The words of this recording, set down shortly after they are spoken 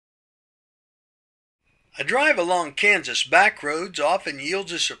A drive along Kansas back roads often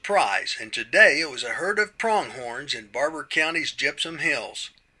yields a surprise, and today it was a herd of pronghorns in Barber County's Gypsum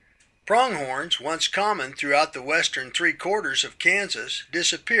Hills. Pronghorns, once common throughout the western three-quarters of Kansas,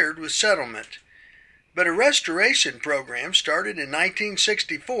 disappeared with settlement. But a restoration program started in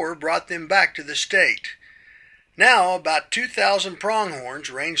 1964 brought them back to the state. Now, about 2,000 pronghorns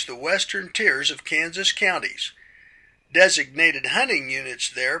range the western tiers of Kansas counties. Designated hunting units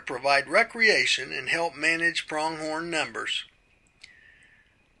there provide recreation and help manage pronghorn numbers.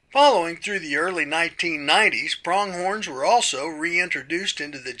 Following through the early 1990s, pronghorns were also reintroduced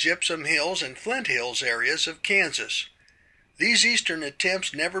into the Gypsum Hills and Flint Hills areas of Kansas. These eastern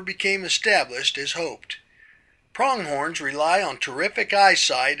attempts never became established as hoped. Pronghorns rely on terrific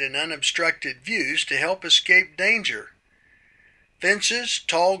eyesight and unobstructed views to help escape danger. Fences,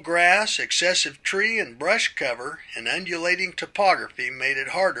 tall grass, excessive tree and brush cover, and undulating topography made it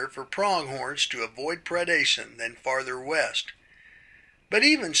harder for pronghorns to avoid predation than farther west. But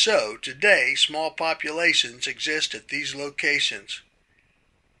even so, today small populations exist at these locations.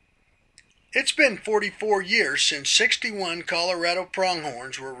 It's been 44 years since 61 Colorado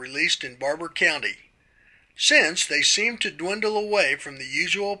pronghorns were released in Barber County. Since, they seem to dwindle away from the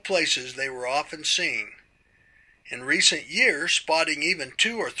usual places they were often seen. In recent years, spotting even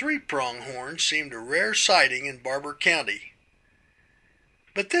 2 or 3 pronghorns seemed a rare sighting in Barber County.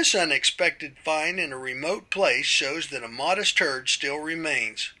 But this unexpected find in a remote place shows that a modest herd still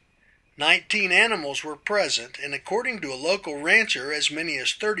remains. 19 animals were present, and according to a local rancher, as many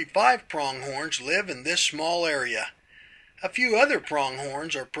as 35 pronghorns live in this small area. A few other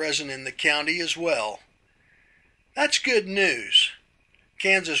pronghorns are present in the county as well. That's good news.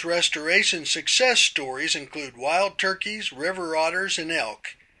 Kansas restoration success stories include wild turkeys, river otters, and elk.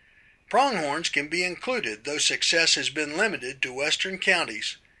 Pronghorns can be included, though success has been limited to western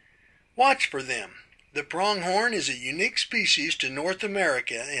counties. Watch for them. The pronghorn is a unique species to North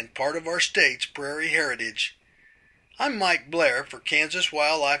America and part of our state's prairie heritage. I'm Mike Blair for Kansas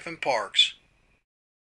Wildlife and Parks.